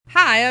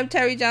Hi, I'm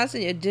Terry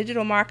Johnson, your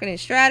digital marketing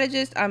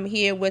strategist. I'm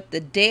here with the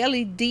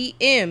Daily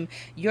DM,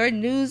 your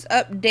news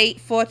update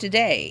for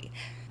today.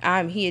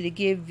 I'm here to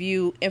give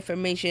you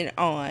information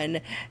on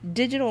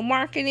digital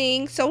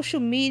marketing, social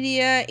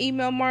media,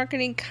 email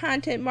marketing,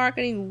 content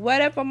marketing,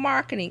 whatever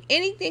marketing,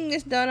 anything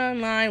that's done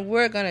online,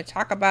 we're going to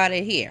talk about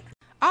it here.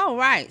 All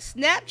right,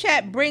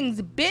 Snapchat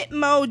brings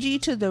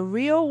Bitmoji to the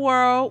real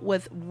world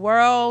with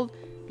world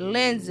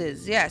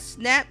lenses. Yes,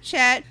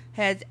 Snapchat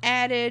has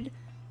added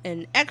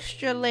an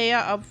extra layer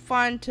of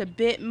fun to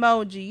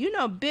Bitmoji. You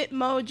know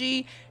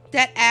Bitmoji,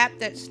 that app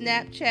that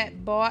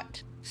Snapchat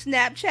bought?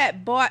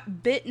 Snapchat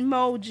bought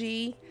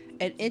Bitmoji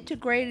and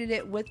integrated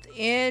it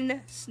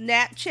within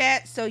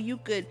Snapchat so you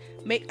could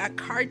make a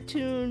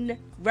cartoon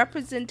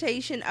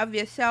representation of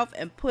yourself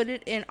and put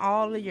it in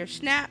all of your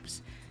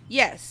snaps.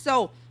 Yes,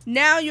 so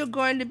now you're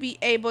going to be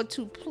able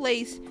to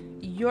place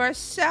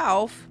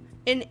yourself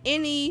in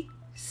any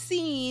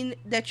scene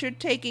that you're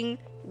taking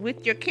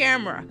with your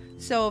camera.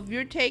 So if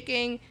you're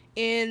taking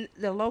in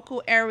the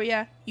local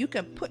area, you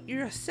can put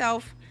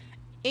yourself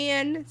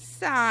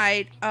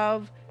inside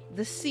of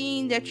the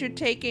scene that you're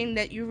taking,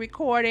 that you're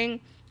recording,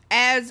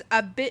 as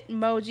a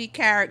Bitmoji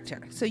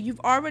character. So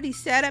you've already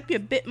set up your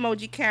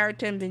Bitmoji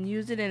character and been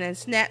using it in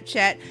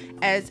Snapchat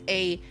as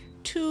a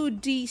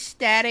 2D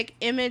static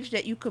image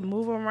that you can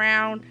move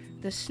around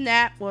the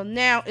snap. Well,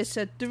 now it's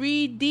a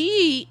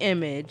 3D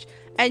image,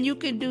 and you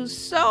can do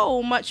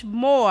so much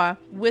more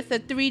with a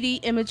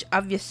 3D image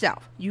of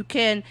yourself. You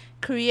can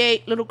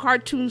create little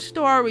cartoon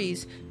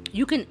stories.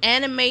 You can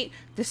animate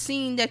the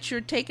scene that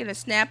you're taking a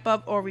snap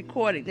of or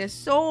recording. There's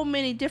so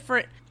many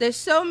different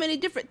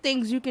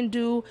things you can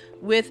do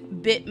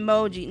with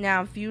Bitmoji.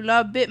 Now, if you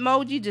love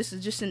Bitmoji, this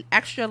is just an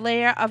extra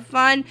layer of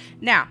fun.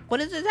 Now, what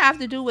does this have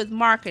to do with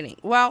marketing?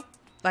 Well,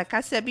 like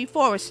I said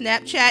before, with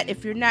Snapchat,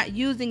 if you're not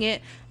using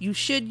it, you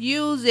should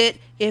use it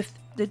if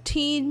the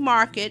teen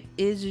market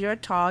is your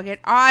target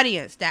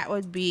audience. That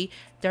would be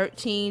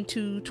 13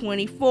 to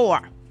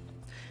 24.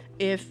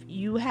 If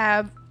you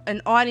have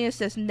an audience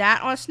that's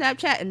not on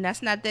Snapchat and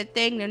that's not their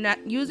thing, they're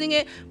not using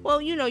it,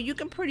 well, you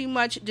can pretty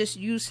much just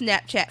use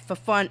Snapchat for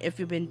fun if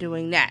you've been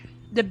doing that.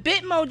 The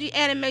Bitmoji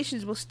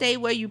animations will stay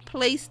where you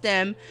place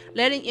them,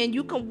 and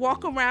you can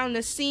walk around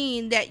the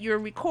scene that you're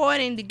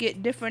recording to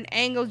get different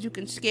angles. You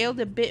can scale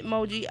the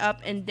Bitmoji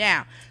up and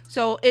down.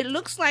 So it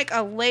looks like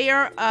a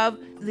layer of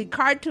the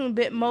cartoon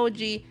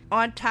Bitmoji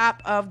on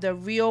top of the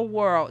real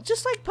world,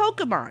 just like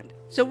Pokemon.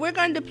 So we're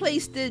going to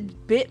place the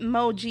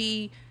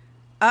Bitmoji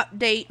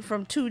update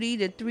from 2D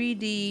to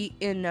 3D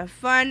in the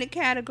fun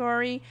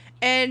category,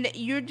 and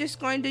you're just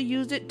going to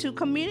use it to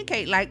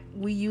communicate like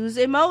we use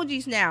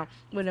emojis now.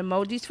 When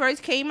emojis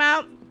first came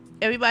out,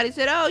 everybody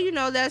said,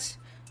 oh, that's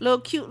little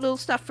cute little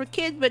stuff for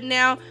kids, but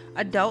now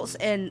adults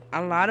and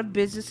a lot of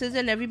businesses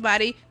and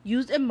everybody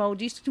use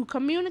emojis to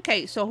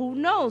communicate. So who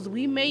knows,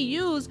 we may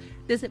use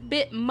this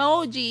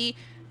Bitmoji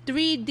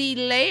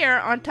 3D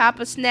layer on top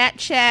of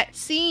Snapchat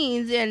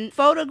scenes and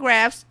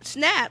photographs,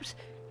 snaps,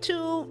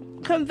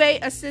 to convey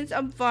a sense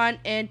of fun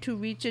and to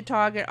reach your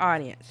target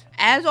audience.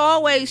 As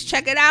always,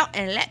 check it out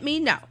and let me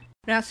know.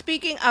 Now,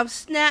 speaking of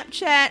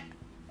Snapchat,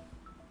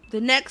 the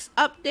next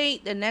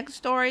update, the next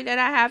story that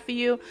I have for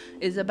you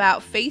is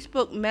about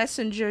Facebook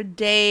Messenger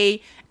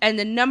Day and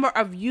the number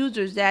of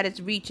users that it's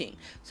reaching.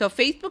 So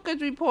Facebook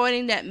is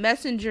reporting that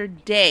Messenger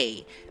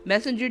Day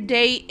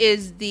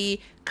is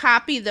the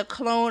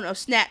clone of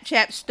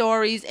Snapchat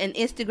stories and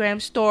Instagram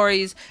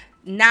stories,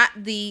 not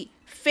the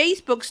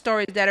Facebook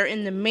stories that are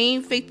in the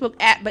main Facebook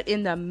app, but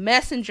in the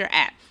Messenger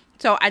app.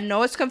 So I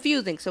know it's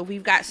confusing. So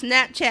we've got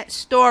Snapchat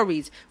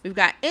stories, we've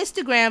got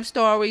Instagram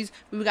stories,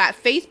 we've got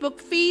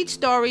Facebook feed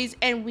stories,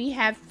 and we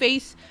have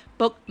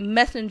Facebook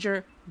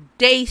Messenger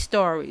Day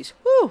stories.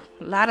 Whew,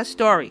 a lot of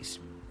stories.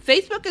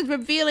 Facebook is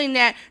revealing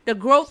that the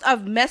growth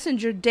of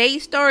Messenger Day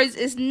stories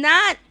is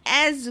not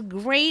as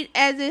great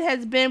as it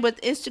has been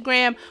with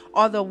Instagram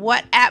or the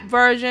WhatsApp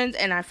versions.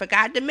 And I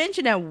forgot to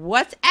mention that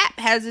WhatsApp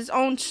has its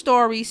own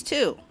stories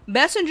too.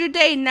 Messenger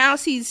Day now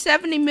sees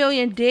 70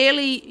 million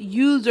daily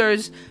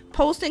users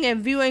posting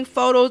and viewing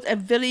photos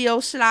and video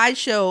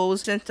slideshows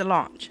since the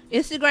launch.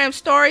 Instagram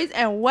stories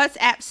and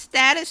WhatsApp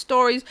status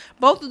stories,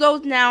 both of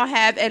those now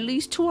have at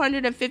least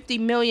 250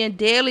 million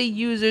daily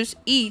users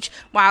each,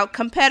 while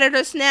competitor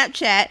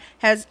Snapchat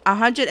has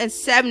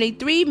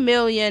 173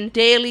 million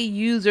daily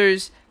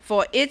users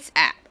for its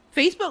app.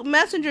 Facebook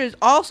Messenger is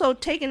also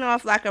taking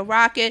off like a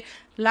rocket.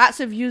 Lots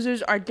of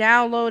users are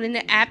downloading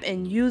the app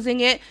and using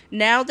it.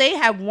 Now they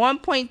have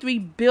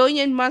 1.3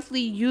 billion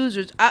monthly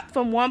users, up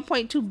from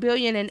 1.2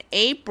 billion in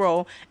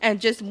April and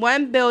just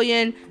 1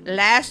 billion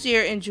last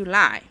year in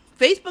July.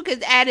 Facebook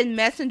has added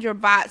messenger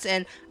bots,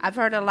 and I've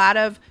heard a lot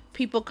of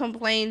people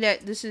complain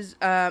that this is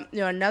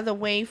another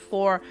way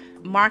for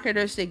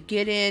marketers to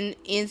get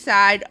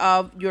inside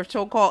of your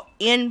so-called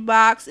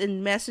inbox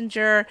in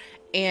Messenger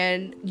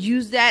and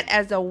use that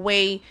as a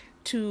way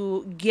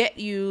to get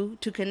you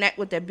to connect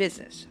with their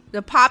business.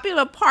 The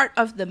popular part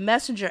of the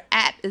Messenger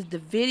app is the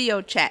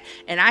video chat,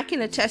 and I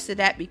can attest to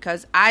that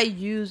because I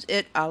use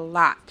it a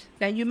lot.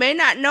 Now, you may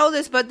not know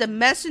this, but the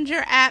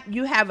Messenger app,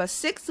 you have a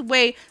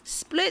 6-way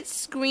split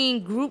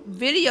screen group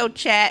video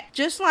chat,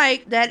 just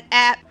like that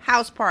app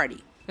House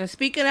Party. Now,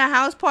 speaking of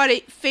House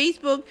Party,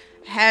 Facebook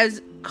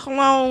has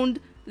cloned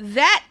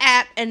that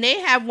app, and they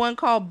have one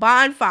called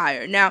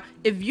Bonfire. Now,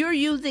 if you're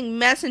using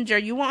Messenger,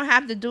 you won't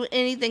have to do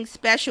anything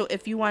special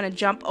if you want to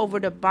jump over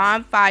to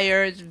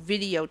Bonfire's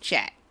video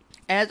chat.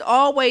 As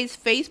always,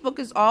 Facebook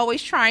is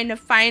always trying to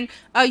find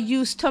a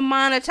use to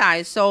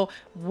monetize. So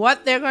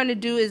what they're going to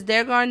do is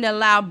they're going to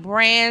allow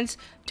brands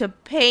to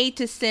pay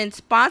to send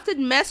sponsored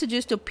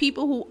messages to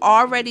people who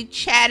already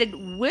chatted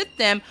with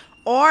them,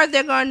 or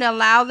they're going to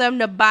allow them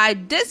to buy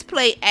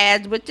display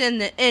ads within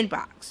the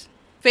inbox.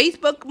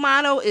 Facebook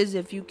motto is,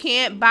 if you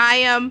can't buy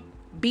them,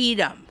 beat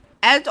them.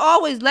 As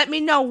always, let me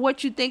know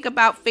what you think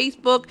about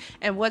Facebook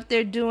and what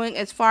they're doing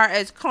as far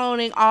as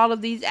cloning all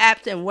of these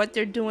apps and what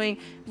they're doing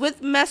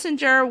with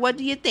Messenger. What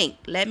do you think?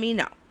 Let me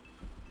know.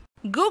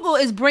 Google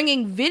is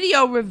bringing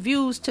video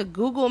reviews to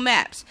Google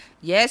Maps.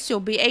 Yes,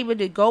 you'll be able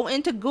to go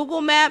into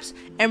Google Maps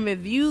and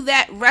review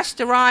that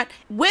restaurant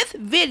with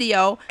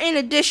video in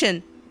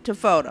addition to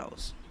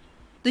photos.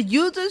 The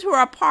users who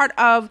are part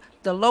of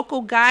the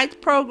Local Guides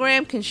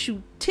program can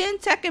shoot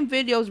 10-second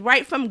videos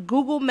right from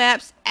Google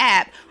Maps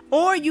app,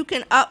 or you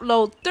can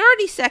upload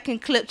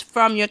 30-second clips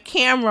from your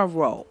camera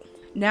roll.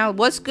 Now,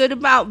 what's good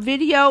about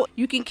video?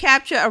 You can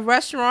capture a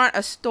restaurant,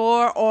 a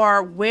store,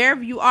 or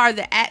wherever you are,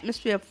 the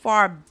atmosphere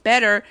far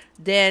better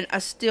than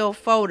a still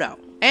photo.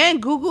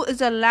 And Google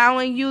is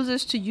allowing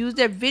users to use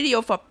their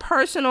video for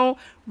personal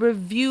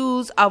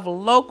reviews of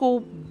local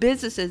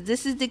businesses.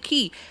 This is the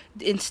key.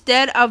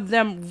 Instead of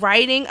them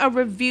writing a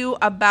review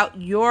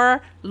about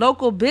your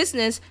local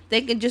business,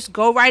 they can just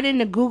go right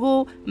into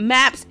Google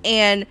Maps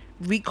and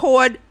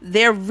record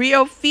their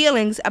real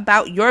feelings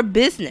about your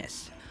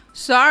business.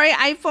 Sorry,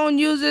 iPhone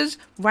users,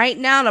 right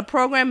now the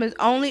program is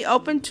only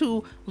open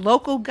to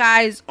Local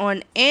Guides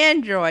on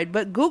Android,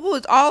 but Google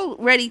is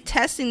already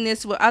testing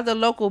this with other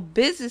local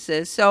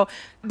businesses, so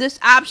this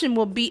option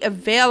will be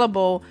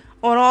available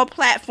on all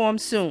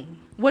platforms soon.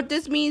 What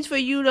this means for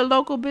you, the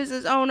local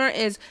business owner,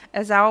 is,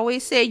 as I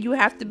always say, you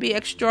have to be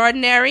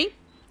extraordinary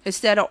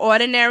instead of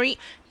ordinary.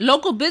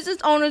 Local business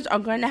owners are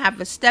going to have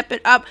to step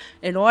it up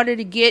in order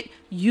to get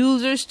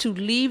users to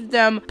leave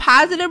them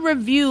positive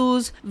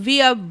reviews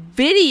via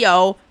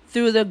video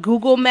through the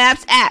Google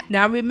Maps app.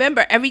 Now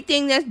remember,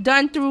 everything that's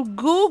done through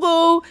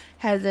Google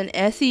has an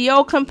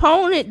SEO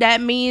component. That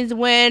means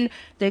when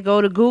they go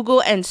to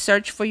Google and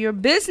search for your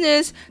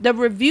business, the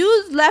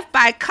reviews left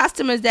by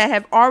customers that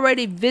have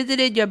already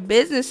visited your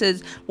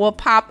businesses will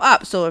pop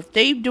up. So if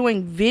they're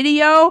doing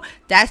video,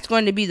 that's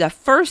going to be the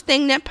first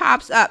thing that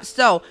pops up.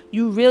 So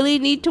you really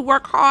need to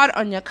work hard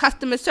on your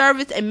customer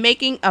service and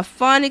making a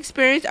fun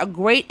experience, a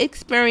great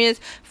experience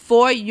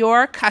for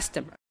your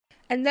customer.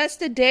 And that's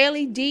the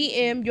Daily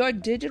DM, your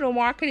digital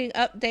marketing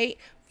update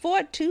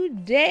for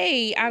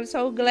today. I'm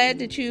so glad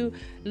that you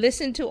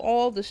listened to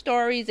all the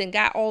stories and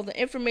got all the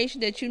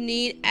information that you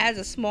need as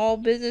a small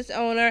business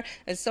owner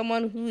and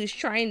someone who is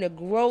trying to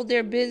grow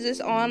their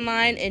business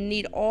online and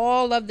need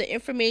all of the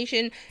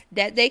information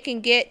that they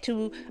can get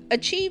to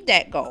achieve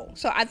that goal.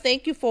 So I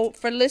thank you for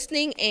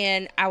listening,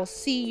 and I'll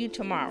see you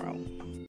tomorrow.